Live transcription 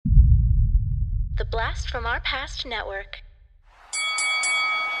The Blast from Our Past Network.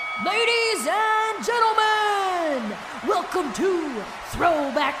 Ladies and gentlemen, welcome to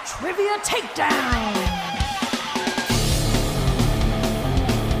Throwback Trivia Takedown.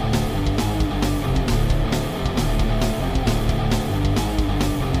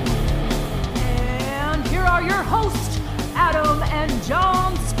 And here are your hosts, Adam and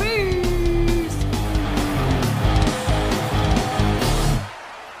John Spees.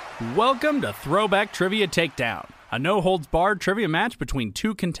 Welcome to Throwback Trivia Takedown, a no-holds-barred trivia match between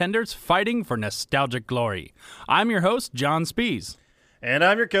two contenders fighting for nostalgic glory. I'm your host, John Spees. And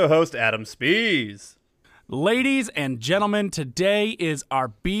I'm your co-host, Adam Spees. Ladies and gentlemen, today is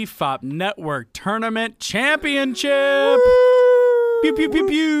our BFOP Network Tournament Championship! Pew, pew, pew,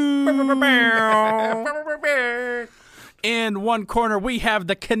 pew! In one corner, we have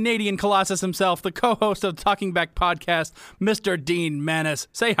the Canadian Colossus himself, the co-host of the Talking Back podcast, Mr. Dean Manis.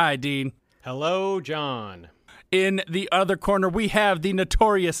 Say hi, Dean. Hello, John. In the other corner, we have the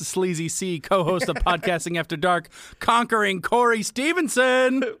notorious Sleazy C, co-host of Podcasting After Dark, conquering Corey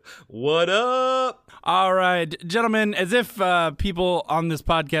Stevenson. What up? All right, gentlemen, as if people on this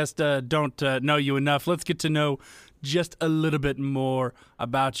podcast don't know you enough, let's get to know just a little bit more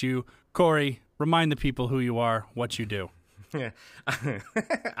about you. Corey, remind the people who you are, what you do.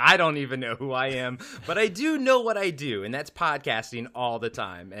 I don't even know who I am, but I do know what I do, and that's podcasting all the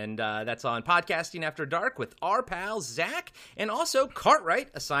time. And that's on Podcasting After Dark with our pal Zach, and also Cartwright,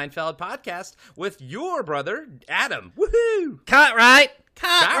 a Seinfeld podcast with your brother Adam. Woohoo! Cartwright!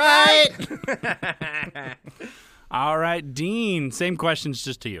 All right, Dean, same questions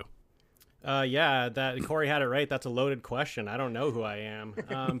just to you. That Corey had it right. That's a loaded question. I don't know who I am.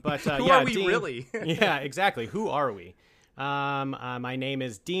 Who are we, Dean, really? Yeah, exactly. Who are we? My name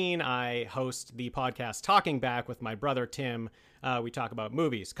is Dean. I host the podcast Talking Back with my brother Tim. We talk about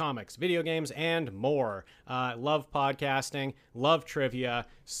movies, comics, video games, and more. Love podcasting, love trivia.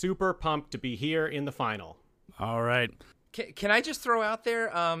 Super pumped to be here in the final. All right. Can I just throw out there,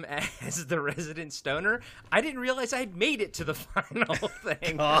 as the resident stoner, I didn't realize I had made it to the final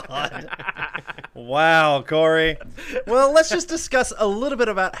thing. Wow, Corey. Well, let's just discuss a little bit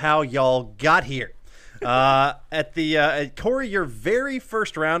about how y'all got here. At Corey, your very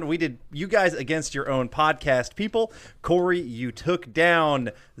first round, we did you guys against your own podcast people. Corey, you took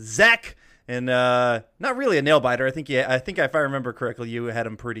down Zach. And not really a nail biter. I think if I remember correctly, you had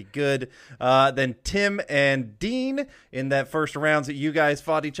him pretty good. Then Tim and Dean in that first rounds that you guys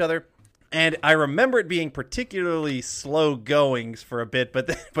fought each other. And I remember it being particularly slow goings for a bit,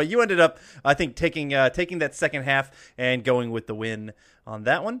 but you ended up, I think, taking that second half and going with the win on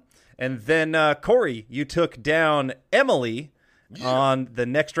that one. And then Corey, you took down Emily on the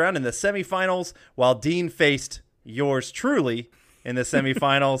next round in the semifinals, while Dean faced yours truly in the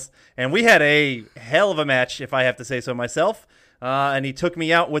semifinals, and we had a hell of a match, if I have to say so myself. And he took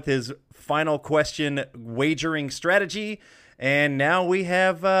me out with his final question wagering strategy, and now we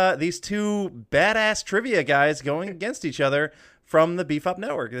have these two badass trivia guys going against each other from the BFOP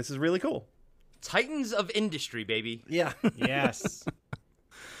Network. This is really cool. Titans of industry, baby. Yeah. Yes.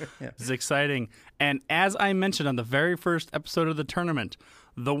 It's exciting. And as I mentioned on the very first episode of the tournament,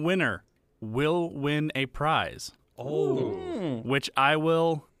 the winner will win a prize. Which I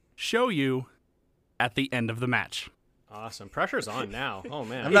will show you at the end of the match. Awesome. Pressure's on now. Oh,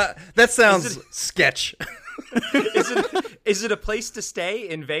 man. That sounds sketch. Is it a place to stay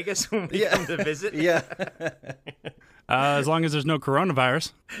in Vegas when we come to visit? Yeah. As long as there's no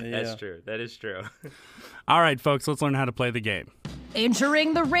coronavirus. That's true. That is true. All right, folks, let's learn how to play the game.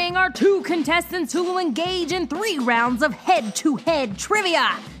 Entering the ring are two contestants who will engage in 3 rounds of head-to-head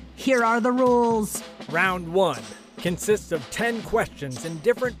trivia. Here are the rules. Round 1 consists of 10 questions in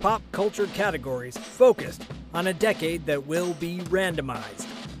different pop culture categories focused on a decade that will be randomized.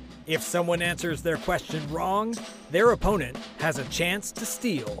 If someone answers their question wrong, their opponent has a chance to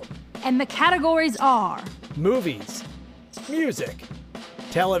steal. And the categories are Movies, music,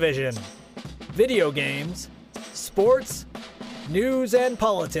 television, video games, sports, news and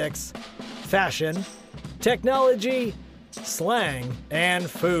politics, fashion, technology, slang, and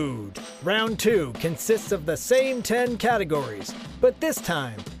food. Round 2 consists of the same 10 categories, but this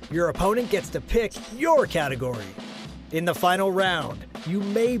time, your opponent gets to pick your category. In the final round, you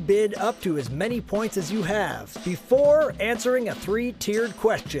may bid up to as many points as you have before answering a 3-tiered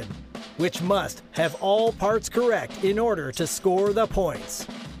question, which must have all parts correct in order to score the points.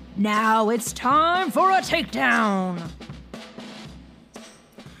 Now it's time for a takedown.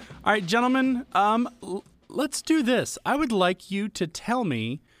 All right, gentlemen, let's do this. I would like you to tell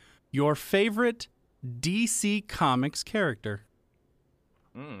me your favorite DC Comics character.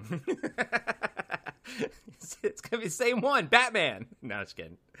 It's gonna be the same one, Batman. No, just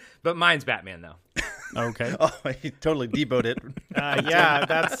kidding. But mine's Batman though. Okay. Oh, he totally deboed it. Yeah,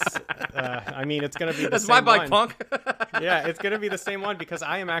 that's. I mean, it's gonna be. That's my same bike, one. punk. Yeah, it's gonna be the same one because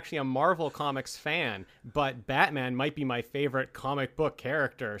I am actually a Marvel Comics fan, but Batman might be my favorite comic book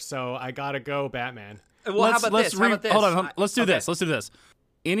character, so I gotta go Batman. Well, how about this? How about this? Hold on. Let's do Okay. this. Let's do this.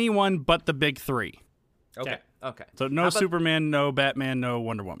 Anyone but the big three. Okay. Okay. So no How about- Superman, no Batman, no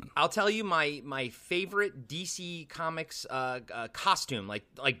Wonder Woman. I'll tell you my favorite DC Comics costume,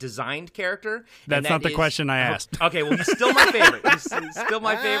 like designed character. and That's that not the is- question I asked. Okay, well, he's still my favorite. He's still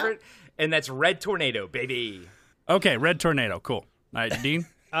my favorite, and that's Red Tornado, baby. Okay, Red Tornado. Cool. All right, Dean.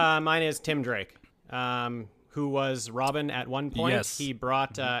 Mine is Tim Drake, who was Robin at one point. Yes. He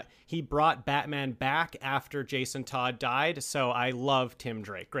brought Batman back after Jason Todd died, so I love Tim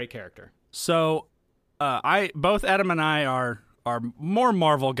Drake. Great character. So, both Adam and I are more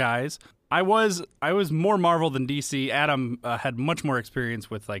Marvel guys. I was more Marvel than DC. Adam had much more experience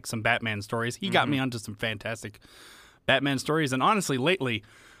with like some Batman stories. He got me onto some fantastic Batman stories, and honestly, lately,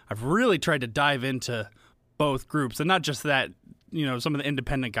 I've really tried to dive into both groups, and not just that, some of the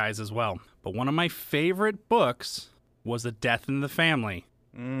independent guys as well. But one of my favorite books was A Death in the Family.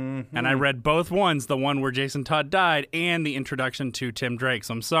 And I read both ones, the one where Jason Todd died and the introduction to Tim Drake.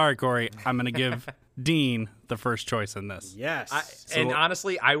 So I'm sorry, Corey. I'm going to give Dean the first choice in this. Yes. And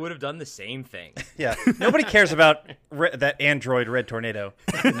honestly, I would have done the same thing. Yeah. Nobody cares about that android Red Tornado.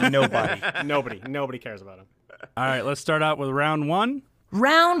 Nobody. Nobody cares about him. All right, let's start out with round one.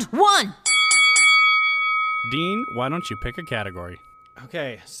 Round 1. Dean, why don't you pick a category?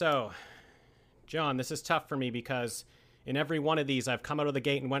 Okay, so, John, this is tough for me because in every one of these, I've come out of the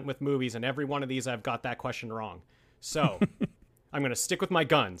gate and went with movies, and every one of these, I've got that question wrong. So, I'm going to stick with my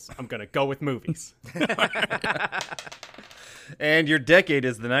guns. I'm going to go with movies. And your decade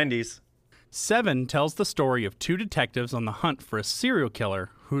is the 90s. 7 tells the story of 2 detectives on the hunt for a serial killer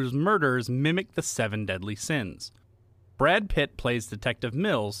whose murders mimic the 7 deadly sins. Brad Pitt plays Detective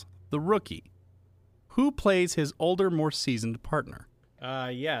Mills, the rookie. Who plays his older, more seasoned partner?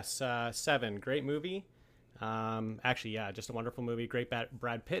 Yes, 7. Great movie. Actually, yeah, just a wonderful movie. Great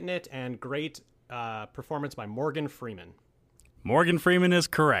Brad Pitt in it, and great performance by Morgan Freeman. Morgan Freeman is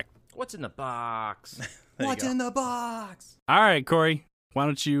correct. What's in the box? What's in the box? All right, Corey, why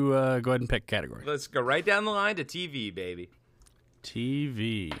don't you go ahead and pick a category? Let's go right down the line to TV, baby.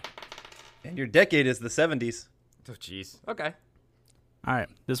 TV. And your decade is the 70s. Oh, jeez. Okay. All right,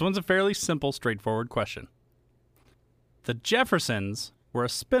 this one's a fairly simple, straightforward question. The Jeffersons were a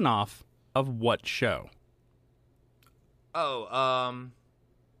spin-off of what show? Oh,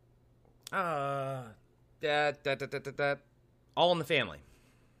 All in the Family.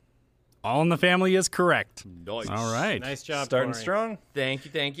 All in the Family is correct. Nice. All right. Nice job, Starting Corey. strong. Thank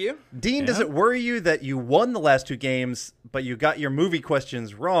you. Dean, does it worry you that you won the last 2 games, but you got your movie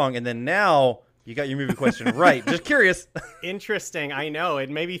questions wrong, and then now you got your movie question right? Just curious. Interesting. I know. It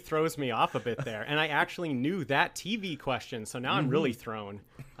maybe throws me off a bit there. And I actually knew that TV question, so now I'm really thrown.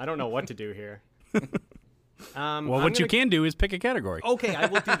 I don't know what to do here. Well, what you can do is pick a category. Okay, I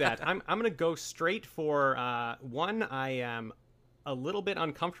will do that. I'm going to go straight for one I am a little bit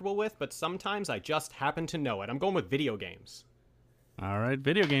uncomfortable with, but sometimes I just happen to know it. I'm going with video games. All right,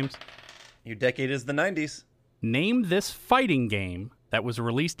 video games. Your decade is the 90s. Name this fighting game that was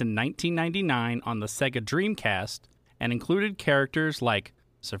released in 1999 on the Sega Dreamcast and included characters like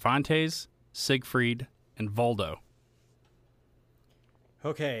Cervantes, Siegfried, and Voldo.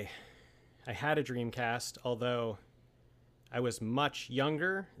 Okay, I had a Dreamcast, although I was much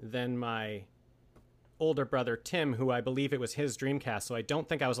younger than my older brother Tim, who I believe it was his Dreamcast, so I don't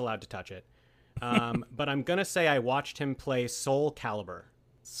think I was allowed to touch it. But I'm going to say I watched him play Soul Calibur.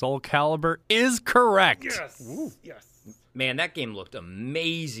 Soul Calibur is correct. Yes. Man, that game looked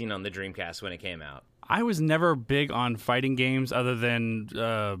amazing on the Dreamcast when it came out. I was never big on fighting games other than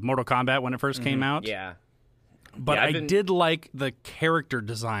Mortal Kombat when it first came out. Yeah. But Yeah, I did like the character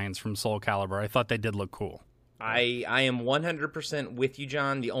designs from Soul Calibur. I thought they did look cool. I am 100% with you,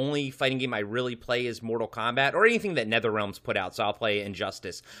 John. The only fighting game I really play is Mortal Kombat or anything that NetherRealms put out, so I'll play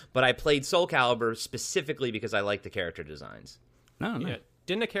Injustice. But I played Soul Calibur specifically because I like the character designs. No. Yeah.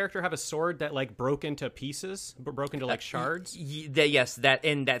 Didn't a character have a sword that like broke into pieces, broke into like shards? Yes,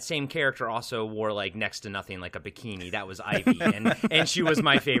 that same character also wore like next to nothing, like a bikini. That was Ivy, and she was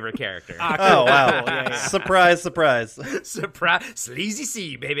my favorite character. Oh, wow. Cool. Yeah. Surprise, surprise. Surprise, Sleazy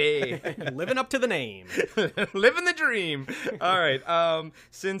C, baby. Living up to the name. Living the dream. All right.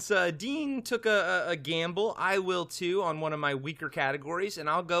 Since Dean took a gamble, I will too on one of my weaker categories, and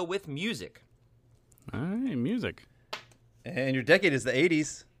I'll go with music. All right, music. And your decade is the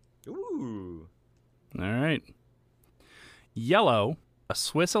 80s. Ooh. All right. Yellow, a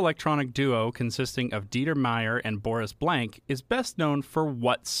Swiss electronic duo consisting of Dieter Meier and Boris Blank, is best known for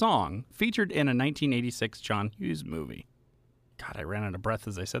what song featured in a 1986 John Hughes movie? God, I ran out of breath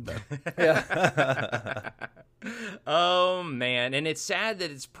as I said that. Oh man, and it's sad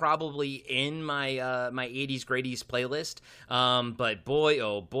that it's probably in my my 80s Grady's playlist. But boy,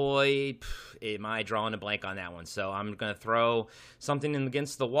 oh boy, am I drawing a blank on that one. So I'm gonna throw something in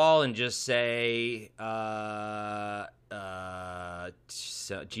against the wall and just say,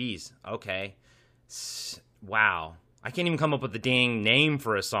 geez, okay, wow, I can't even come up with the dang name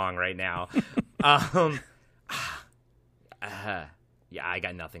for a song right now. Yeah, I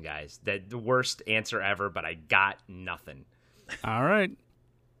got nothing, guys. The worst answer ever, but I got nothing. All right.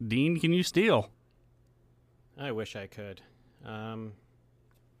 Dean, can you steal? I wish I could. Let's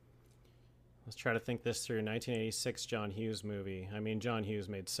try to think this through. 1986 John Hughes movie. I mean, John Hughes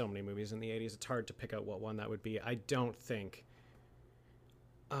made so many movies in the 80s. It's hard to pick out what one that would be. I don't think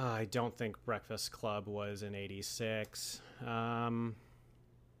Breakfast Club was in 86.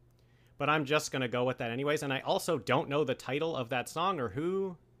 But I'm just going to go with that anyways. And I also don't know the title of that song or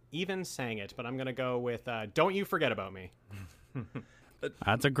who even sang it. But I'm going to go with Don't You Forget About Me.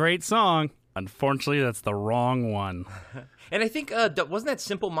 That's a great song. Unfortunately, that's the wrong one. And I think, wasn't that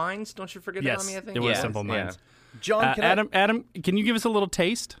Simple Minds? Don't You Forget About Me, I think? It was Simple Minds. John, can Adam, can you give us a little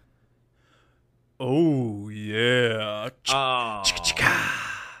taste? Oh, yeah. Oh,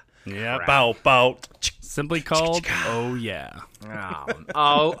 Yeah. Bow, bow. Simply called Oh Yeah.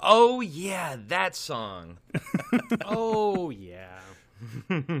 oh, yeah, that song. Oh, yeah.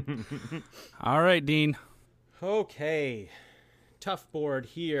 All right, Dean. Okay. Tough board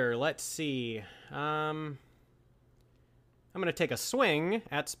here. Let's see. I'm going to take a swing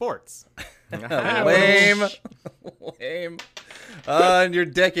at sports. Lame. Lame. And your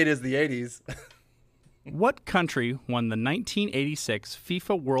decade is the 80s. What country won the 1986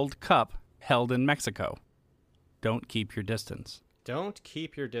 FIFA World Cup held in Mexico? Don't keep your distance. Don't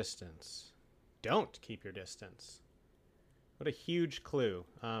keep your distance. Don't keep your distance. What a huge clue.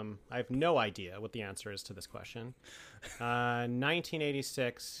 I have no idea what the answer is to this question.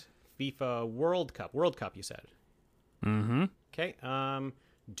 1986 FIFA World Cup. World Cup, you said. Mm-hmm. Okay.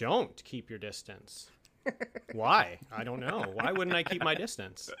 Don't keep your distance. Why? I don't know. Why wouldn't I keep my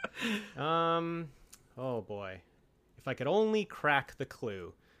distance? Oh boy. If I could only crack the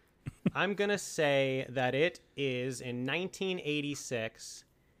clue. I'm going to say that it is in 1986.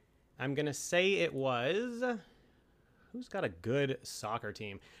 I'm going to say it was... Who's got a good soccer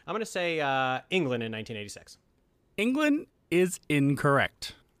team? I'm going to say England in 1986. England is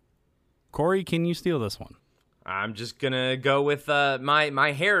incorrect. Corey, can you steal this one? I'm just going to go with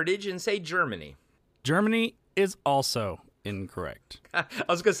my heritage and say Germany. Germany is also incorrect. I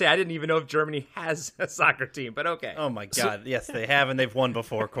was going to say, I didn't even know if Germany has a soccer team, but okay. Oh, my God. Yes, they have, and they've won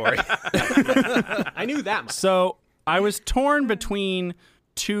before, Corey. I knew that much. So I was torn between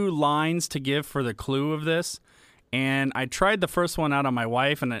two lines to give for the clue of this, and I tried the first one out on my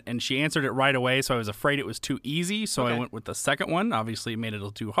wife, and she answered it right away, so I was afraid it was too easy, so I went with the second one. Obviously, it made it a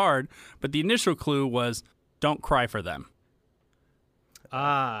little too hard, but the initial clue was don't cry for them.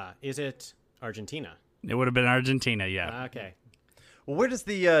 Is it Argentina? It would have been Argentina, yeah. Okay. Well, where does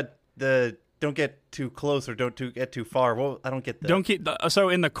the don't get too close or get too far? Well, I don't get that. So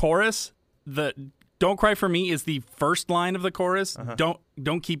in the chorus, the "Don't Cry for Me" is the first line of the chorus.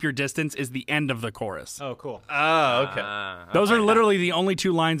 Don't keep your distance is the end of the chorus. Oh, cool. Oh, okay. Those are literally the only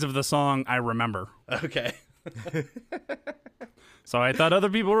two lines of the song I remember. Okay. So I thought other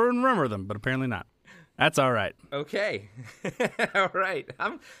people would remember them, but apparently not. That's all right. Okay. All right.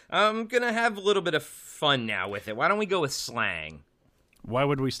 I'm going to have a little bit of fun now with it. Why don't we go with slang? Why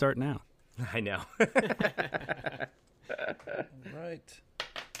would we start now? I know. Right.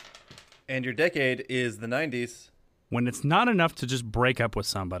 And your decade is the 90s. When it's not enough to just break up with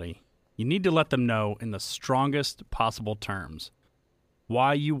somebody, you need to let them know in the strongest possible terms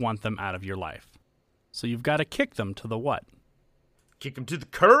why you want them out of your life. So you've got to kick them to the what? Kick them to the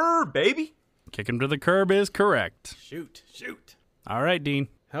curb, baby. Kick them to the curb is correct. Shoot. All right, Dean.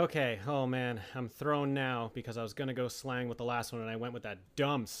 Okay. Oh, man. I'm thrown now because I was going to go slang with the last one, and I went with that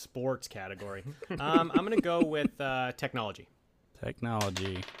dumb sports category. I'm going to go with technology.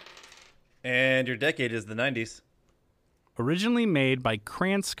 Technology. And your decade is the 90s. Originally made by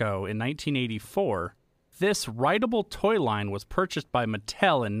Kransco in 1984, this rideable toy line was purchased by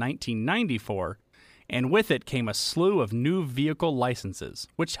Mattel in 1994, and with it came a slew of new vehicle licenses,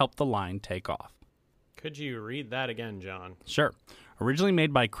 which helped the line take off. Could you read that again, John? Sure. Originally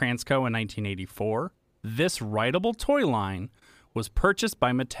made by Kransco in 1984, this rideable toy line was purchased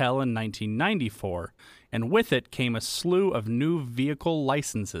by Mattel in 1994, and with it came a slew of new vehicle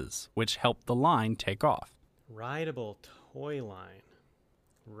licenses, which helped the line take off. Rideable toy line.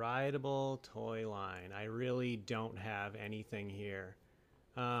 Rideable toy line. I really don't have anything here.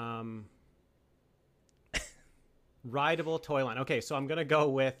 Rideable toy line. Okay, so I'm going to go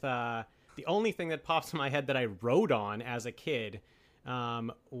with the only thing that pops in my head that I rode on as a kid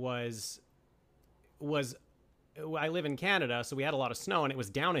was I live in Canada, so we had a lot of snow, and it was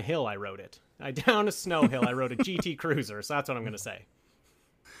down a hill I rode it. Down a snow hill, I rode a GT Cruiser, so that's what I'm going to say.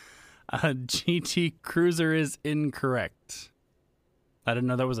 GT Cruiser is incorrect. I didn't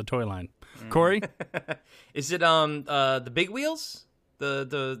know that was a toy line. Corey? Is it the big wheels?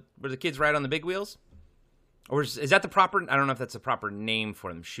 The where the kids ride on the big wheels? Or is that the proper? I don't know if that's the proper name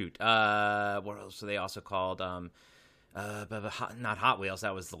for them. Shoot. What else are they also called? Not Hot Wheels.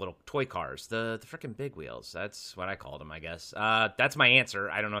 That was the little toy cars. The freaking big wheels. That's what I called them, I guess. That's my answer.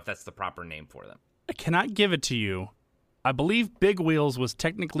 I don't know if that's the proper name for them. I cannot give it to you. I believe Big Wheels was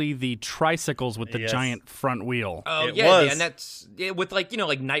technically the tricycles with the giant front wheel. Oh, It yeah, was. and that's with like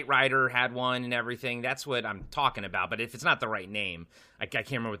Knight Rider had one and everything. That's what I'm talking about. But if it's not the right name, I can't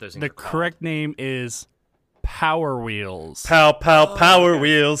remember what those things The are called. correct name is Power Wheels. Power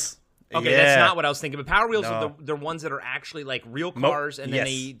wheels. Okay, Yeah. that's not what I was thinking. But Power Wheels No. are the ones that are actually like real cars, and then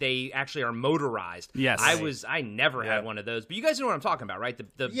yes. they actually are motorized. Yes. I never had one of those, but you guys know what I'm talking about, right?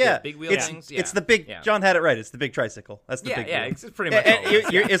 The big wheel it's, things. It's the big. Yeah. John had it right. It's the big tricycle. That's the Yeah, big. yeah, wheel. it's pretty much. And all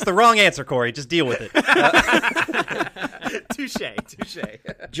it is. it's the wrong answer, Corey. Just deal with it. Touche.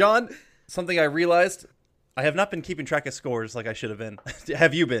 John, something I realized, I have not been keeping track of scores like I should have been.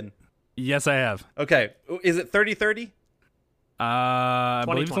 Have you been? Yes, I have. Okay. Is it 30-30? I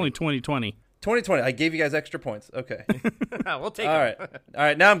believe it's 2020. only 2020. 2020. I gave you guys extra points. Okay. We'll take All it. right. All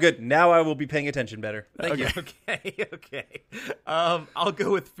right. Now I'm good. Now I will be paying attention better. Thank you. Okay. I'll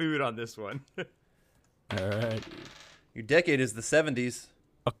go with food on this one. All right. Your decade is the 70s.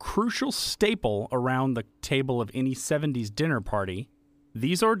 A crucial staple around the table of any 70s dinner party,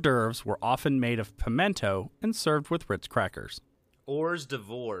 these hors d'oeuvres were often made of pimento and served with Ritz crackers. Ors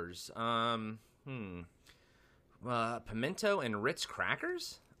d'Ivors. Pimento and Ritz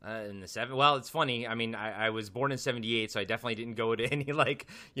crackers? In the 70s? Well, it's funny. I mean, I was born in 78, so I definitely didn't go to any,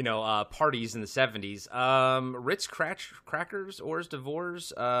 parties in the 70s. Ritz crackers, Ors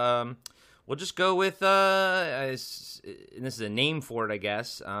d'Ivors. We'll just go with, and this is a name for it, I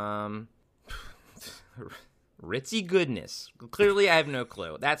guess. Ritzy goodness. Clearly, I have no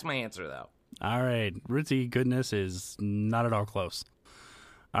clue. That's my answer, though. All right. Ritzy goodness is not at all close.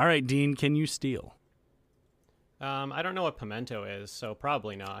 All right, Dean, can you steal? I don't know what pimento is, so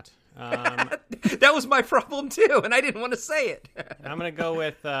probably not. That was my problem, too, and I didn't want to say it. I'm going to go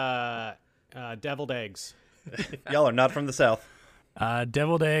with deviled eggs. Y'all are not from the South.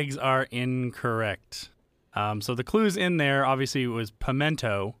 Deviled eggs are incorrect. So the clues in there obviously was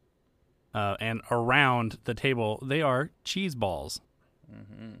pimento, and around the table they are cheese balls.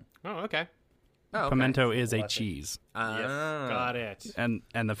 Oh, okay. Oh, okay. Pimento is a cheese, Got it. and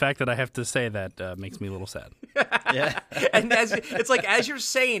the fact that I have to say that makes me a little sad. Yeah. And it's like as you're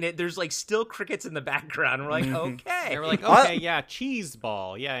saying it, there's like still crickets in the background. We're like, okay. They were like, okay, yeah, cheese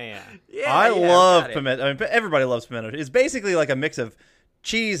ball. Yeah. I love got it. pimento. I mean, everybody loves pimento. It's basically like a mix of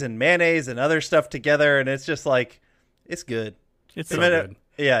cheese and mayonnaise and other stuff together, and it's just like, it's good. It's so Pimento- good.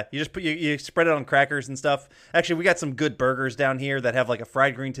 Yeah, you just you spread it on crackers and stuff. Actually, we got some good burgers down here that have like a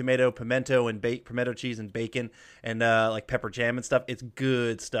fried green tomato, pimento and pimento cheese and bacon and like pepper jam and stuff. It's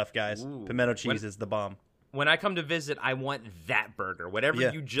good stuff, guys. Pimento cheese is the bomb. When I come to visit, I want that burger. Whatever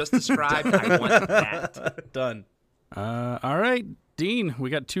Yeah. you just described, I want that. Done. All right, Dean, we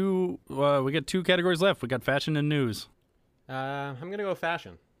got two categories left. We got fashion and news. I'm going to go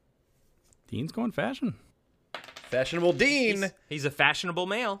fashion. Dean's going fashion. Fashionable Dean He's a fashionable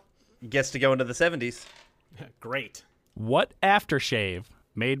male. gets to go into the 70s. Great. What aftershave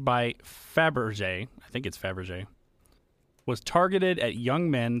made by Fabergé, I think it's Fabergé, was targeted at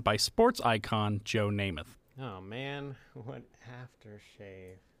young men by sports icon Joe Namath? Oh, man. What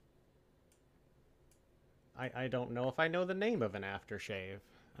aftershave? I don't know if I know the name of an aftershave.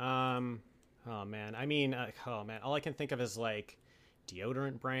 Oh, man. I mean, all I can think of is, like,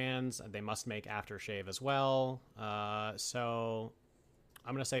 deodorant brands. They must make aftershave as well. So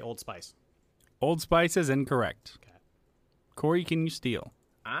I'm going to say Old Spice. Old Spice is incorrect. Okay. Corey, can you steal?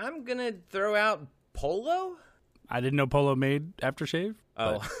 I'm going to throw out Polo? I didn't know Polo made aftershave.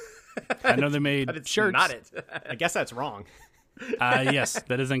 Oh. I know they made But it's shirts. not it. I guess that's wrong. Yes,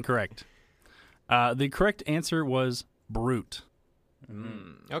 that is incorrect. The correct answer was Brute.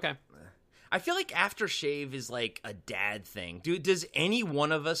 Okay. I feel like aftershave is like a dad thing. Does any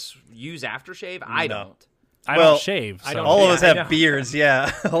one of us use aftershave? I don't. I Well, don't shave. So. All of us I know. have beards,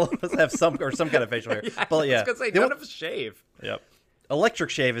 yeah. All of us have some kind of facial hair. Yeah, But yeah, I was gonna say The none one- of us shave. Yep. Electric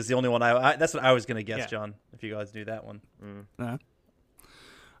shave is the only one that's what I was gonna guess, Yeah. John. If you guys knew that one.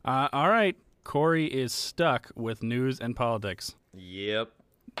 All right. Corey is stuck with news and politics. Yep.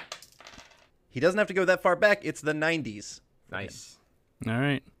 He doesn't have to go that far back. It's the 90s. Nice. All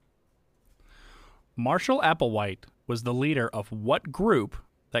right. Marshall Applewhite was the leader of what group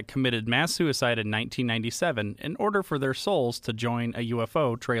that committed mass suicide in 1997 in order for their souls to join a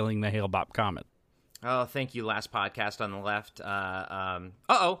UFO trailing the Hale-Bopp comet? Oh, thank you. Last podcast on the left.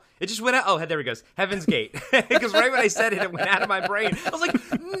 It just went out. Oh, there it goes. Heaven's Gate. Because right when I said it, it went out of my brain. I was like,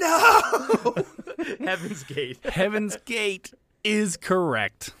 no! Heaven's Gate. Heaven's Gate is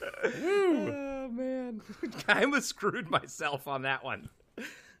correct. Oh, man. I almost screwed myself on that one.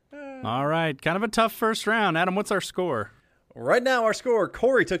 All right. Kind of a tough first round. Adam, what's our score? Right now, our score: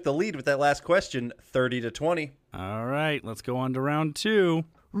 Corey took the lead with that last question, 30-20. All right. Let's go on to round 2.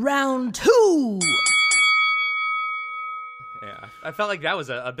 Round 2. Yeah, I felt like that was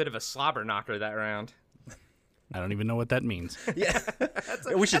a bit of a slobber knocker that round. I don't even know what that means.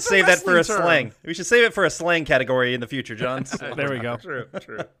 We should save that for a wrestling term. slang. We should save it for a slang category in the future, John. There we go. True.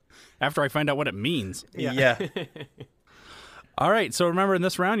 After I find out what it means. Yeah. All right, so remember in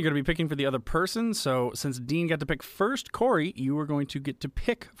this round, you're going to be picking for the other person. So since Dean got to pick first, Corey, you are going to get to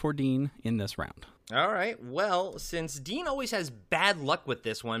pick for Dean in this round. All right. Well, since Dean always has bad luck with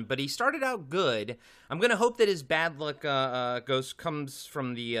this one, but he started out good, I'm going to hope that his bad luck comes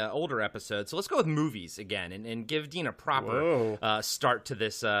from the older episode. So let's go with movies again and give Dean a proper start to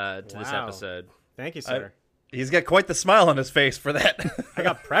this this episode. Thank you, sir. He's got quite the smile on his face for that. I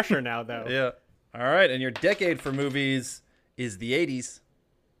got pressure now, though. Yeah. All right, and your decade for movies is the 80s.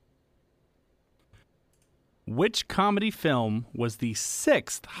 Which comedy film was the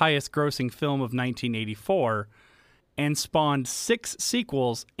 6th highest grossing film of 1984 and spawned 6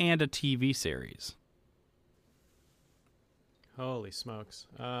 sequels and a TV series? Holy smokes.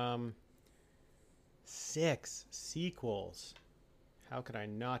 6 sequels. How could I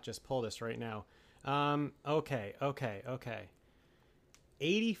not just pull this right now? Okay.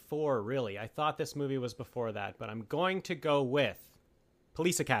 84, really. I thought this movie was before that, but I'm going to go with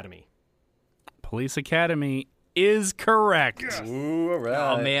Police Academy. Police Academy is correct. Ooh, all right.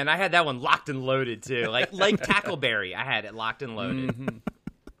 Oh man, I had that one locked and loaded too. Like Tackleberry, I had it locked and loaded.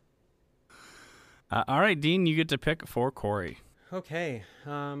 All right, Dean, you get to pick for Corey. Okay.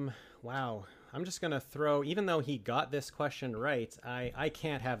 Wow. I'm just going to throw, even though he got this question right, I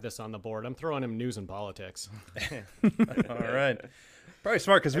can't have this on the board. I'm throwing him news and politics. All right. Probably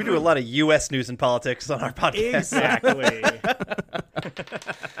smart because we do a lot of U.S. news and politics on our podcast. Exactly.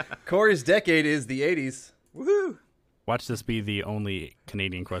 Corey's decade is the 80s. Woohoo! Watch this be the only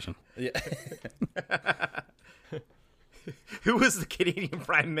Canadian question. Who was the Canadian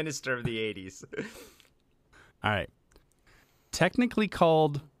Prime Minister of the 80s? All right. Technically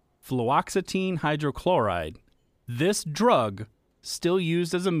called fluoxetine hydrochloride, this drug, still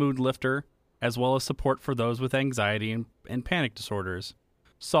used as a mood lifter as well as support for those with anxiety and panic disorders,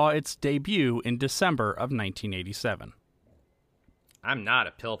 saw its debut in December of 1987. I'm not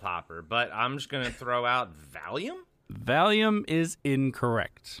a pill popper, but I'm just going to throw out Valium? Valium is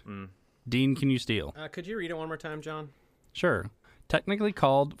incorrect. Dean, can you steal? Could you read it one more time, John? Sure. Technically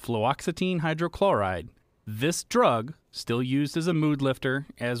called fluoxetine hydrochloride, this drug, still used as a mood lifter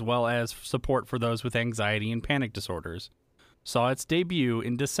as well as support for those with anxiety and panic disorders, saw its debut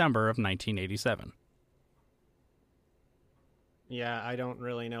in December of 1987. Yeah, I don't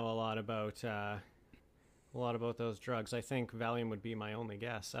really know a lot about those drugs. I think Valium would be my only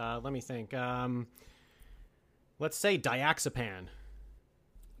guess. Let me think. Let's say diazepam.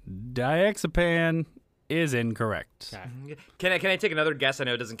 Diazepam is incorrect. Okay. Can I take another guess? I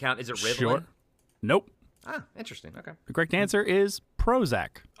know it doesn't count. Is it Ritalin? Sure. Nope. Ah, interesting. Okay. The correct answer is Prozac.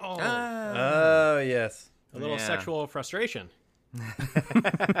 Oh, yes. A little Yeah. sexual frustration. Isn't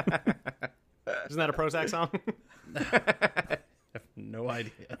that a Prozac song? No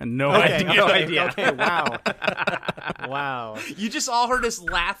idea. No Okay, idea. No idea. Okay, wow. Wow. You just all heard us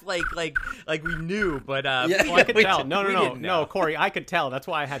laugh like we knew, but Yeah. Well, I could We tell. did- No, we didn't know. no, Corey, I could tell. That's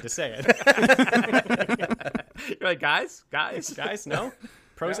why I had to say it. you're like, guys. Guys, no?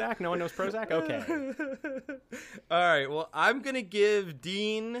 Prozac? No one knows Prozac? Okay. All right. Well, I'm gonna give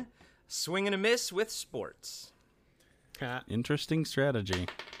Dean swing and a miss with sports. Interesting strategy.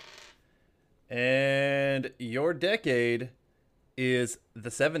 And your decade is the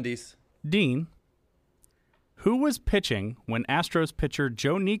 70s. Dean, Who was pitching when Astros pitcher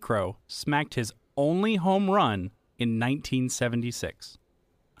Joe Niekro smacked his only home run in 1976?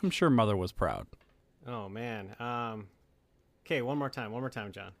 I'm sure Mother was proud. Oh, man. Okay, one more time,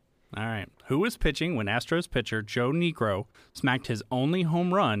 John. All right. Who was pitching when Astros pitcher Joe Niekro smacked his only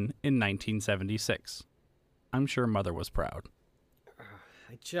home run in 1976? I'm sure Mother was proud.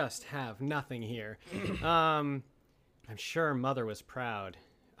 I just have nothing here. I'm sure Mother was proud.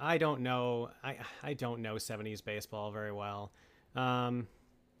 I don't know. I don't know 70s baseball very well.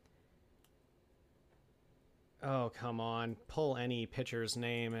 Oh, come on. Pull any pitcher's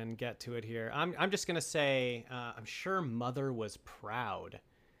name and get to it here. I'm just going to say I'm sure Mother was proud.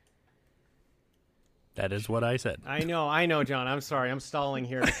 That is what I said. I know, John. I'm sorry. I'm stalling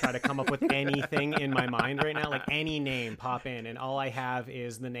here to try to come up with anything in my mind right now. Like any name pop in, and all I have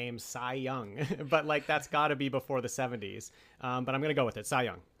is the name Cy Young. But like that's got to be before the 70s. But I'm going to go with it. Cy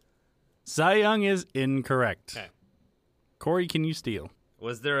Young. Cy Young is incorrect. Okay. Corey, can you steal?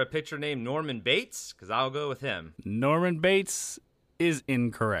 Was there a pitcher named Norman Bates? Because I'll go with him. Norman Bates is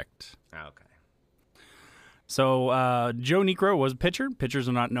incorrect. Okay. So Joe Niekro was a pitcher. Pitchers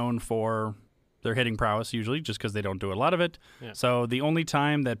are not known for their hitting prowess usually just because they don't do a lot of it. Yeah. So the only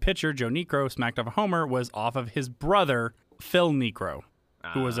time that pitcher Joe Niekro smacked off a homer was off of his brother, Phil Niekro,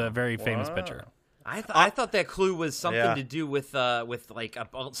 who was a very famous pitcher. I thought that clue was something Yeah. to do with like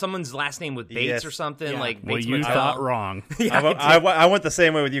someone's last name with Bates Yes. or something. Yeah. Like Well, Bates you Motel. thought wrong. I went the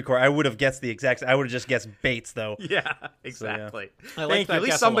same way with you, Corey. I would have guessed the exact. I would have just guessed Bates, though. Yeah, exactly. I like Thank you. that At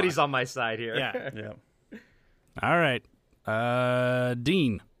least guess a somebody's lot. on my side here. Yeah. Yeah. All right.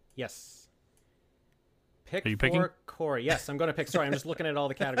 Dean. Yes. Pick Are you for picking? Corey. Yes, I'm going to pick. Sorry, I'm just looking at all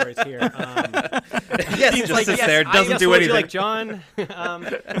the categories here. Yes, he just sits there, doesn't yes, do what would anything. you like, John?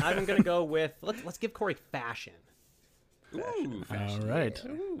 I'm going to go with let's give Corey fashion. Ooh, fashion. All right.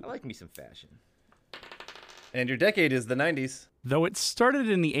 I like me some fashion. And your decade is the 90s. Though it started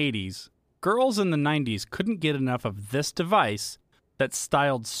in the 80s, girls in the 90s couldn't get enough of this device that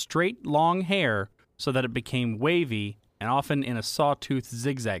styled straight, long hair so that it became wavy and often in a sawtooth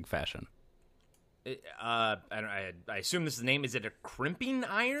zigzag fashion. I assume this is the name. Is it a crimping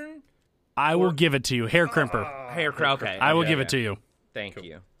iron? I will give it to you. Hair crimper. Hair crimper. Okay. I will okay, give okay. it to you. Thank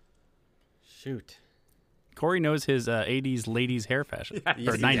you. Shoot. Corey knows his 80s ladies hair fashion. Or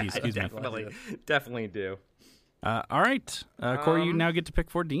 90s, excuse me. Definitely do. All right. Corey, you now get to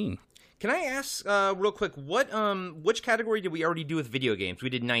pick for Dean. Can I ask real quick, which category did we already do with video games? We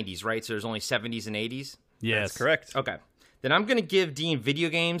did 90s, right? So there's only 70s and 80s? Yes. That's correct. Okay. Then I'm going to give Dean video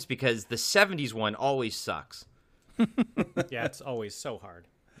games because the 70s one always sucks. Yeah, it's always so hard.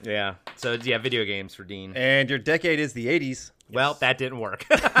 Yeah. So, yeah, video games for Dean. And your decade is the 80s. Well, that didn't work.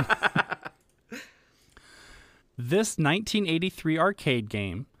 This 1983 arcade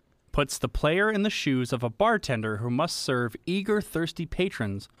game puts the player in the shoes of a bartender who must serve eager, thirsty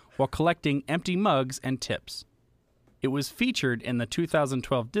patrons while collecting empty mugs and tips. It was featured in the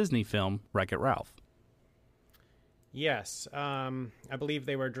 2012 Disney film Wreck-It Ralph. Yes. I believe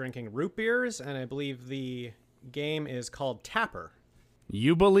they were drinking root beers, and I believe the game is called Tapper.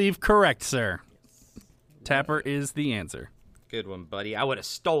 You believe correct, sir. Tapper is the answer. Good one, buddy. I would have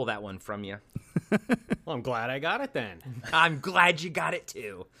stole that one from you. Well, I'm glad I got it then. I'm glad you got it,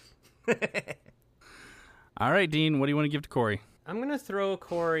 too. All right, Dean, what do you want to give to Corey? I'm going to throw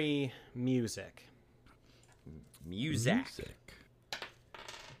Corey music. Music.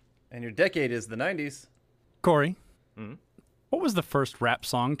 And your decade is the 90s. Corey, what was the first rap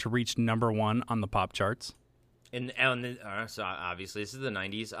song to reach #1 on the pop charts? So obviously this is the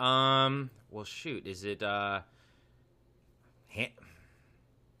 90s. Well, shoot, is it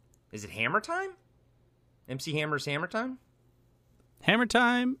Hammer Time? MC Hammer's Hammer Time? Hammer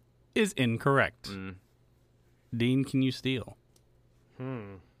Time is incorrect. Dean, can you steal?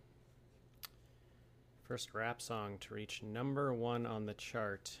 First rap song to reach #1 on the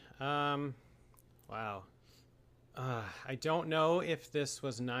chart. Wow. I don't know if this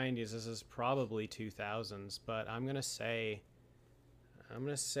was 90s. This is probably 2000s, but I'm gonna say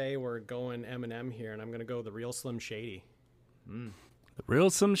we're going Eminem here, and I'm gonna go The Real Slim Shady. The Real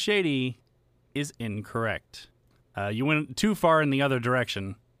Slim Shady is incorrect. You went too far in the other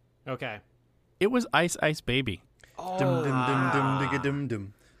direction. Okay. It was Ice Ice Baby. Dum dum dum dum digga dum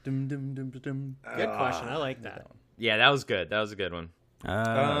dum dum dum dum dum. Good question. I like that. Yeah, that was good. That was a good one.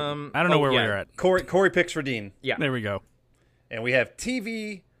 I don't know where yeah. we're at. Corey picks for Dean. Yeah. There we go. And we have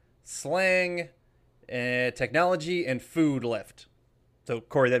TV, slang, technology, and food left. So,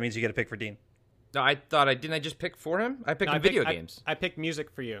 Corey, that means you get a pick for Dean. No, I thought didn't I just pick for him? I picked video games. I picked music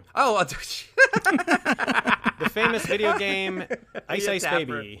for you. Oh, The famous video game Ice Ice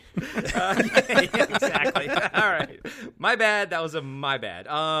Tapper. Baby. yeah, exactly. All right, my bad. That was my bad.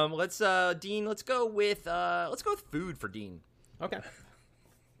 Let's Dean. Let's go with food for Dean. Okay.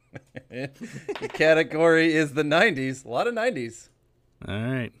 The category is the 90s. A lot of 90s. All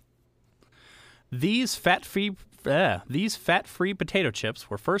right. These fat-free potato chips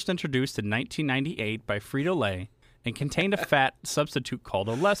were first introduced in 1998 by Frito-Lay and contained a fat substitute called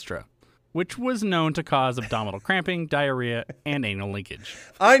Olestra, which was known to cause abdominal cramping, diarrhea, and anal leakage.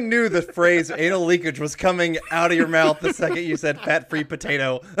 I knew the phrase anal leakage was coming out of your mouth the second you said fat-free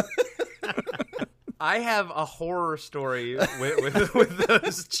potato. I have a horror story with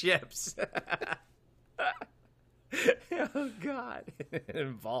those chips. Oh God, it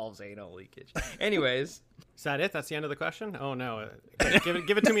involves anal leakage. Anyways, Is that it? That's the end of the question? Oh no! Okay,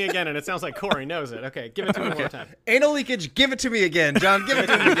 give it to me again, and it sounds like Corey knows it. Okay, give it to me one more time. Anal leakage, give it to me again. John, give it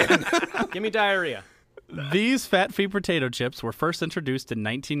to me again. Give me diarrhea. These fat-free potato chips were first introduced in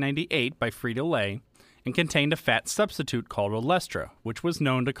 1998 by Frito-Lay and contained a fat substitute called Olestra, which was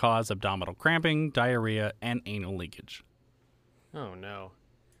known to cause abdominal cramping, diarrhea, and anal leakage. Oh no,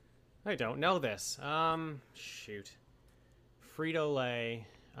 I don't know this. Shoot. Frito-Lay.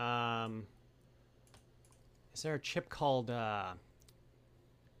 Is there a chip called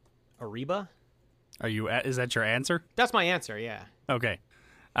Ariba? Is that your answer? That's my answer. Yeah. Okay.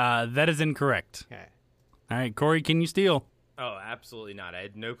 That is incorrect. Okay. All right, Corey, can you steal? oh, absolutely not. I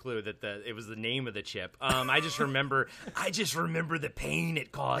had no clue that it was the name of the chip. I just remember the pain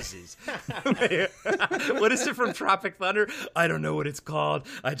it causes. What is it from Tropic Thunder? I don't know what it's called.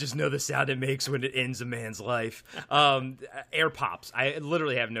 I just know the sound it makes when it ends a man's life. Air Pops. I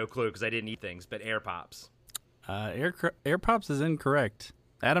literally have no clue because I didn't eat things, but Air Pops. Air Pops is incorrect.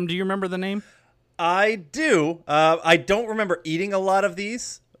 Adam, do you remember the name? I do. I don't remember eating a lot of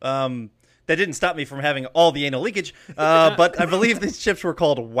these. That didn't stop me from having all the anal leakage. But I believe these chips were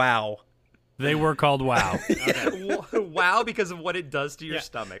called Wow. They were called Wow. Wow, because of what it does to your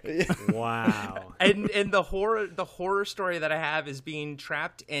stomach. Wow. And the horror story that I have is being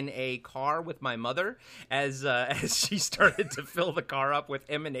trapped in a car with my mother as she started to fill the car up with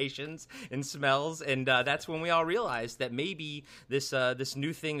emanations and smells, and that's when we all realized that maybe this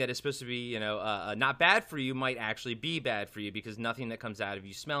new thing that is supposed to be not bad for you might actually be bad for you, because nothing that comes out of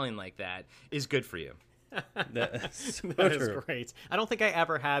you smelling like that is good for you. That's so That is true. great. I don't think I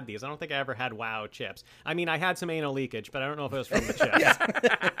ever had these. I don't think I ever had Wow chips. I mean, I had some anal leakage, but I don't know if it was from the chips.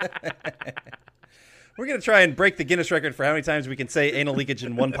 We're going to try and break the Guinness record for how many times we can say anal leakage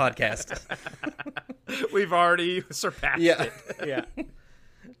in one podcast. We've already surpassed it. Yeah.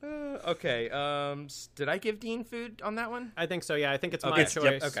 Okay. Did I give Dean food on that one? I think so, yeah. I think it's my Okay,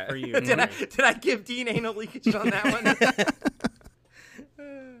 choice okay. for you. Did I give Dean anal leakage on that one?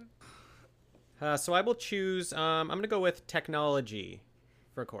 So I will choose, I'm going to go with technology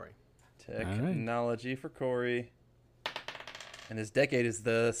for Corey. Technology for Corey. And his decade is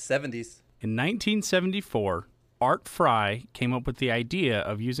the 70s. In 1974, Art Fry came up with the idea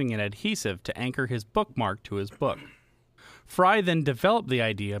of using an adhesive to anchor his bookmark to his book. Fry then developed the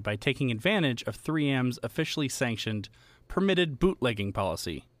idea by taking advantage of 3M's officially sanctioned permitted bootlegging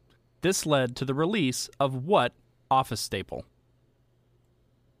policy. This led to the release of what office staple?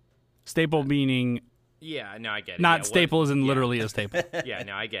 Staple meaning Yeah, no, I get it. not staple as in literally a staple. Yeah,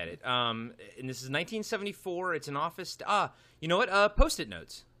 no, I get it. And this is 1974. It's an office. You know what? Post-it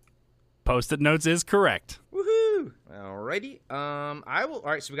notes. Post-it notes is correct. Woohoo! Alrighty. I will.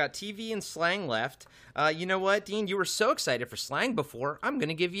 All right. So we got TV and slang left. You know what, Dean? You were so excited for slang before. I'm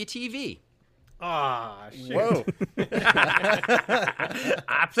gonna give you TV. Ah, shoot. Whoa.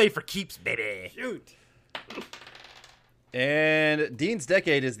 I play for keeps, baby. Shoot. And Dean's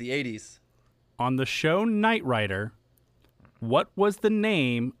decade is the 80s. On the show Knight Rider, what was the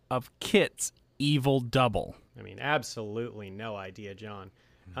name of Kit's evil double? I mean, absolutely no idea, John.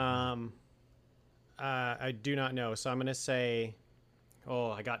 I do not know, so I'm going to say,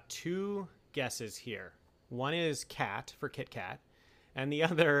 I got two guesses here. One is cat for Kit Kat, and the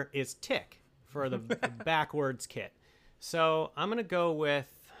other is tick for the backwards kit. So I'm going to go with,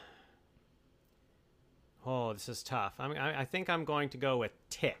 this is tough. I think I'm going to go with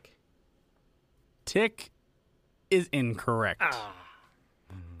tick. Tick is incorrect.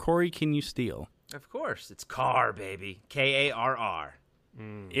 Corey, can you steal? Of course, it's car, baby. Karr.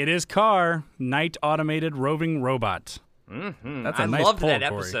 It is Car, Night Automated Roving Robot. Mm-hmm. That's a I nice loved pull, that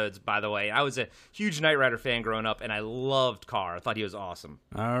Corey. episodes, by the way. I was a huge Knight Rider fan growing up, and I loved Carr. I thought he was awesome.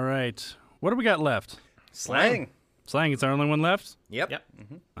 All right. What do we got left? Slang. Slang, it's our only one left? Yep. Yep.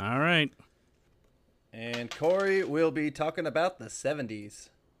 All right. And Corey will be talking about the 70s.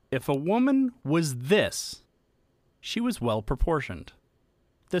 If a woman was this, she was well proportioned.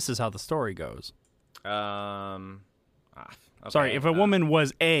 This is how the story goes. Okay. Sorry, if a woman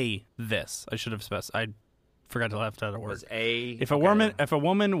was a this, I should have specified. I forgot to left out a word. Was a If a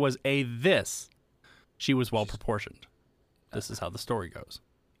woman was a this, she was well proportioned. This is how the story goes.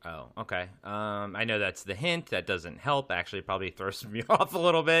 Oh, okay. I know that's the hint. That doesn't help. Actually, it probably throws me off a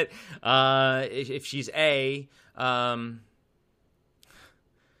little bit. If she's a, the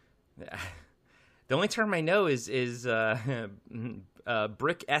only term I know is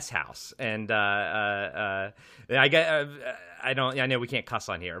brick S house, and I know we can't cuss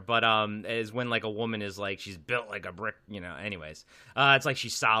on here, but is when like a woman is like she's built like a brick, you know. Anyways, it's like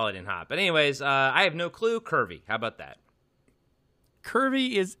she's solid and hot. But anyways, I have no clue. Curvy. How about that?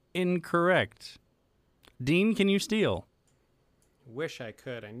 Curvy is incorrect. Dean, can you steal? Wish I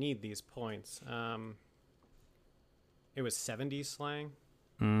could. I need these points. It was 70s slang?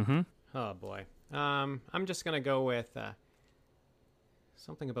 Mm-hmm. Oh, boy. I'm just going to go with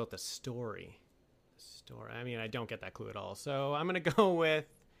something about the story. I mean, I don't get that clue at all. So I'm going to go with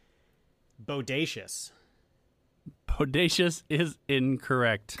bodacious. Bodacious is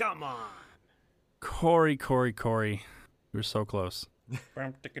incorrect. Come on. Corey. You're so close.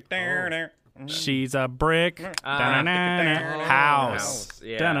 She's a brick house.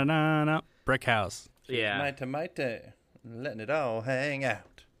 Yeah. Da-na-na-na. Brick house. Yeah. Mighty, letting it all hang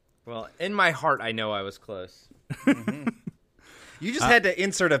out. Well, in my heart, I know I was close. You just had to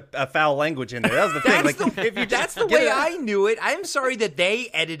insert a foul language in there. That was the thing. That's the way I knew it. I'm sorry that they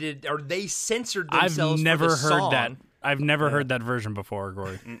edited or they censored themselves. I've never for the heard song. that. I've never heard that version before,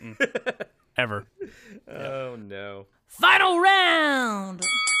 Corey. Ever. Oh no. Final round!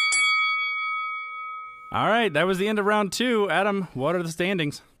 All right, that was the end of round 2. Adam, what are the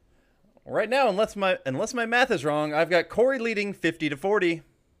standings? Right now, unless my math is wrong, I've got Corey leading 50-40.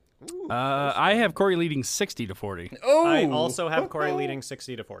 I have Corey leading 60-40. Oh, I also have Corey leading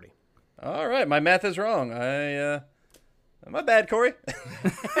 60-40. All right, my math is wrong. My bad, Corey.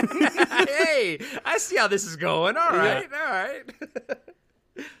 Hey, I see how this is going. All right.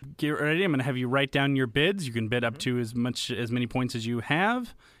 Get ready. I'm going to have you write down your bids. You can bid up to as many points as you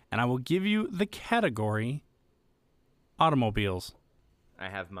have, and I will give you the category automobiles. I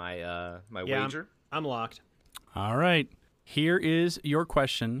have my my Yeah, wager. I'm locked. All right. Here is your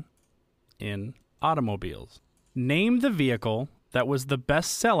question in automobiles. Name the vehicle that was the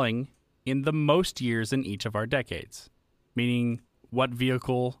best selling in the most years in each of our decades. Meaning, what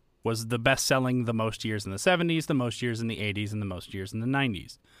vehicle was the best selling the most years in the 70s, the most years in the 80s, and the most years in the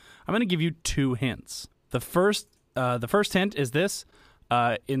 90s. I'm going to give you 2 hints. The first hint is this.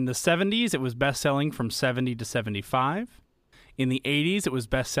 In the 70s, it was best selling from 70 to 75. In the 80s, it was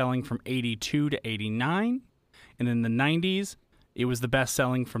best selling from 82 to 89. And in the 90s, it was the best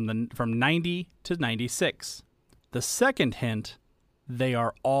selling from 90 to 96. The second hint, they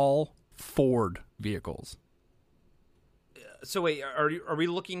are all Ford vehicles. So wait, are we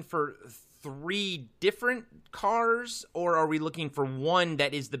looking for 3 different cars, or are we looking for one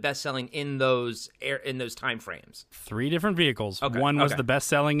that is the best selling in those time frames? 3 different vehicles. Okay, One was okay. the best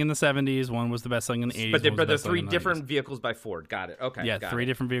selling in the 70s. One was the best selling in the 80s. But one was they're the best selling 3 in the different 90s. vehicles by Ford. Got it. Okay. Yeah, got 3 it.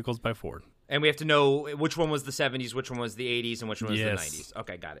 different vehicles by Ford. And we have to know which one was the 70s, which one was the 80s, and which one was Yes. the 90s.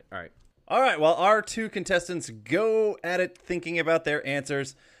 Okay, got it. All right. All right, well, our 2 contestants go at it thinking about their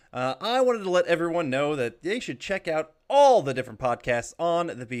answers. I wanted to let everyone know that they should check out all the different podcasts on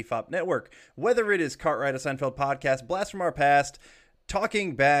the BFOP network, whether it is Cartwright, a Seinfeld podcast, Blast from Our Past,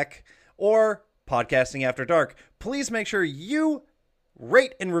 Talking Back, or Podcasting After Dark. Please make sure you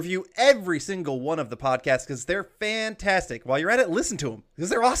rate and review every single one of the podcasts because they're fantastic. While you're at it, listen to them because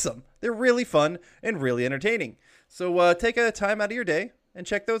they're awesome. They're really fun and really entertaining. So take a time out of your day and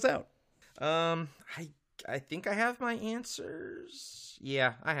check those out. I think I have my answers.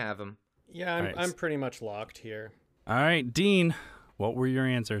 Yeah, I have them. Yeah, All right. I'm pretty much locked here. All right, Dean, what were your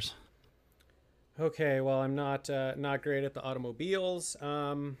answers? Okay, well, I'm not great at the automobiles,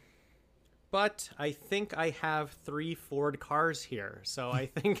 but I think I have 3 Ford cars here, so I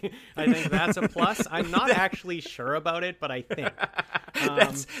think that's a plus. I'm not actually sure about it, but I think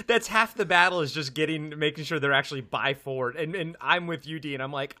That's half the battle is just making sure they're actually by Ford. And I'm with you, Dean.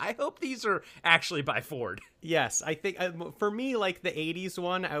 I'm like, I hope these are actually by Ford. yes, I think for me, like the '80s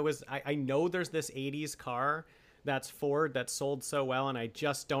one, I know there's this '80s car that's Ford that sold so well, and I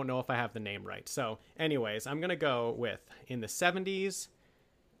just don't know if I have the name right. So, anyways, I'm gonna go with in the '70s.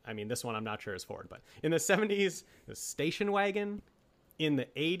 I mean, this one I'm not sure is Ford, but in the 70s, the station wagon, in the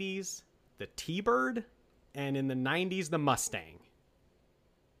 80s, the T-Bird, and in the 90s, the Mustang.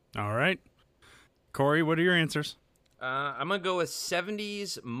 All right. Corey, what are your answers? I'm going to go with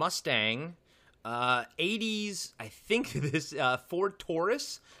 70s Mustang, 80s, I think this Ford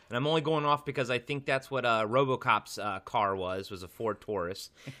Taurus, and I'm only going off because I think that's what RoboCop's car was a Ford Taurus.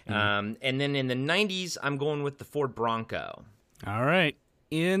 And then in the 90s, I'm going with the Ford Bronco. All right.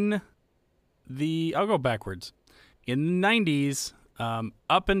 I'll go backwards. In the 90s,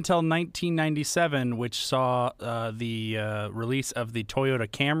 up until 1997, which saw the release of the Toyota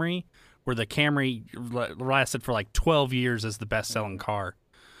Camry, where the Camry lasted for like 12 years as the best-selling car.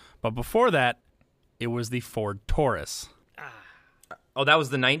 But before that, it was the Ford Taurus. Oh, that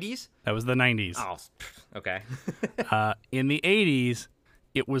was the 90s? That was the 90s. Oh, okay. In the 80s,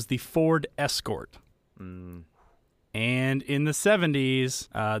 it was the Ford Escort. And in the 70s,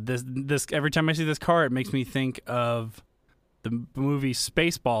 this every time I see this car, it makes me think of the movie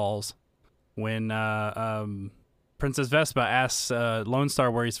Spaceballs, when Princess Vespa asks Lone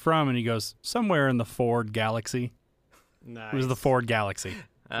Star where he's from, and he goes, somewhere in the Ford Galaxy. Nice. It was the Ford Galaxy.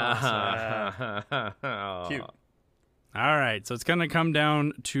 Cute. All right, so it's going to come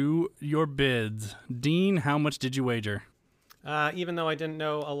down to your bids. Dean, how much did you wager? Even though I didn't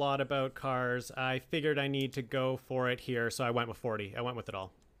know a lot about cars, I figured I need to go for it here, so I went with 40. I went with it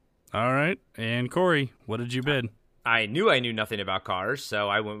all. All right, and Corey, what did you bid? I knew nothing about cars, so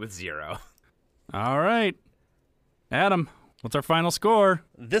I went with 0. All right. Adam, what's our final score?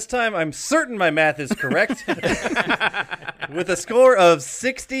 This time, I'm certain my math is correct. With a score of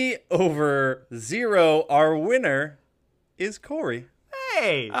 60 over 0, our winner is Corey.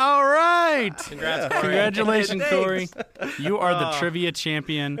 Hey! All right. Congrats, Corey. Congratulations, Corey. Thanks. You are the trivia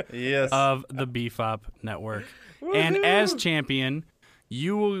champion Yes. of the BFOP network. And as champion,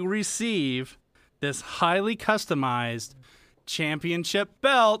 you will receive this highly customized championship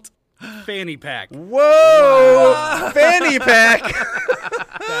belt fanny pack. Whoa! Fanny pack!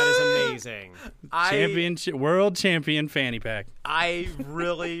 That is amazing. Championship world champion fanny pack. I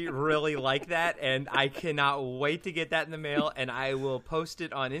really, really like that, and I cannot wait to get that in the mail, and I will post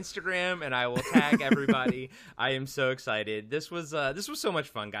it on Instagram, and I will tag everybody. I am so excited. This was so much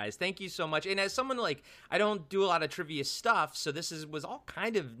fun, guys. Thank you so much. And as someone I don't do a lot of trivia stuff, so this was all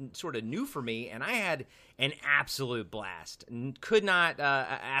kind of sort of new for me, and I had an absolute blast. Could not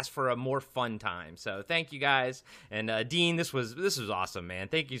ask for a more fun time. So thank you guys, and Dean, this was awesome, man.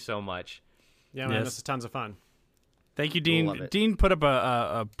 Thank you so much. Yeah, man, Yes. this is tons of fun. Thank you, Dean. Love it. Dean put up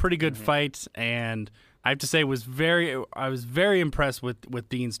a pretty good fight, and I have to say, I was very impressed with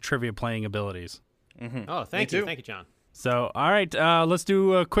Dean's trivia playing abilities. Oh, thank you. Thank you, John. So, all right, let's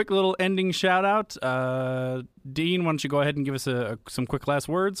do a quick little ending shout out. Dean, why don't you go ahead and give us some quick last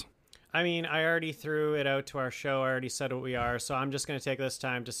words? I mean, I already threw it out to our show. I already said what we are. So I'm just going to take this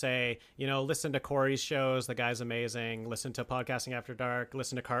time to say, listen to Corey's shows. The guy's amazing. Listen to Podcasting After Dark.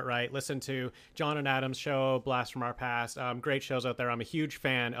 Listen to Cartwright. Listen to John and Adam's show, Blast from Our Past. Great shows out there. I'm a huge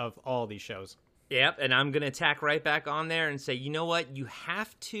fan of all these shows. Yep, and I'm going to tack right back on there and say, you know what? You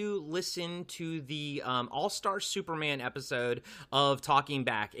have to listen to the All-Star Superman episode of Talking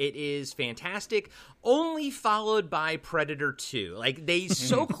Back. It is fantastic, only followed by Predator 2. They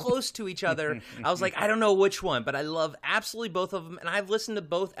so close to each other. I was like, I don't know which one, but I love absolutely both of them, and I've listened to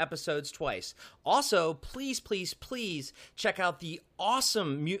both episodes twice. Also, please, please, please check out the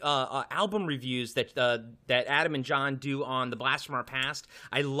awesome album reviews that Adam and John do on the Blast from Our Past.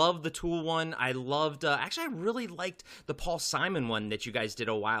 I love the Tool one. I loved actually I really liked the Paul Simon one that you guys did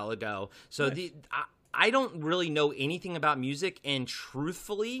a while ago. So nice. I don't really know anything about music, and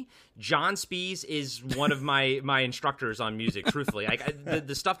truthfully, John Spees is one of my instructors on music. Truthfully,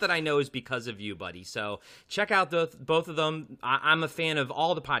 the stuff that I know is because of you, buddy. So check out both of them. I'm a fan of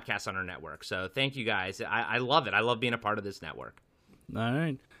all the podcasts on our network. So thank you guys. I love it. I love being a part of this network. All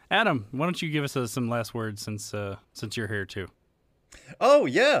right, Adam, why don't you give us some last words since you're here too? Oh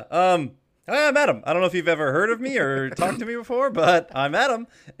yeah. I'm Adam. I don't know if you've ever heard of me or talked to me before, but I'm Adam,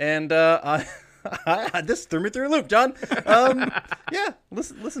 and this threw me through a loop, John. Yeah,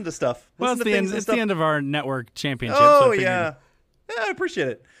 listen to stuff. Well, it's the end of our network championship. Oh so yeah, I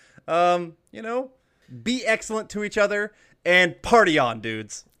appreciate it. Be excellent to each other and party on,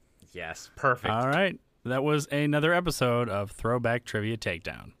 dudes. Yes, perfect. All right, that was another episode of Throwback Trivia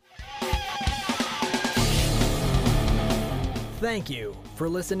Takedown. Thank you for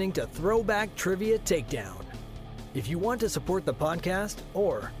listening to Throwback Trivia Takedown. If you want to support the podcast,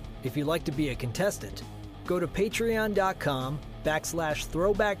 or if you'd like to be a contestant, go to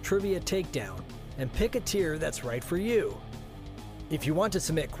patreon.com/Throwback Trivia Takedown and pick a tier that's right for you. If you want to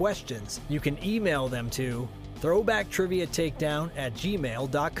submit questions, you can email them to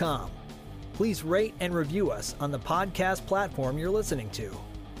throwbacktriviatakedown@gmail.com. Please rate and review us on the podcast platform you're listening to.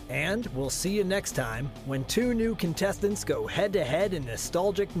 And we'll see you next time when 2 new contestants go head-to-head in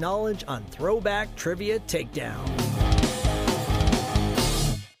nostalgic knowledge on Throwback Trivia Takedown.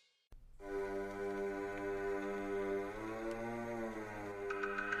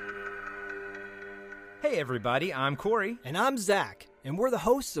 Hey everybody, I'm Corey. And I'm Zach, and we're the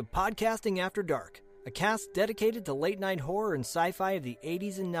hosts of Podcasting After Dark, a cast dedicated to late-night horror and sci-fi of the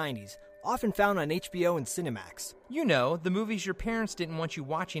 80s and 90s, often found on HBO and Cinemax. You know, the movies your parents didn't want you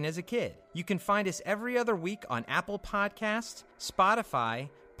watching as a kid. You can find us every other week on Apple Podcasts, Spotify,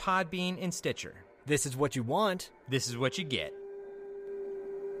 Podbean, and Stitcher. This is what you want. This is what you get.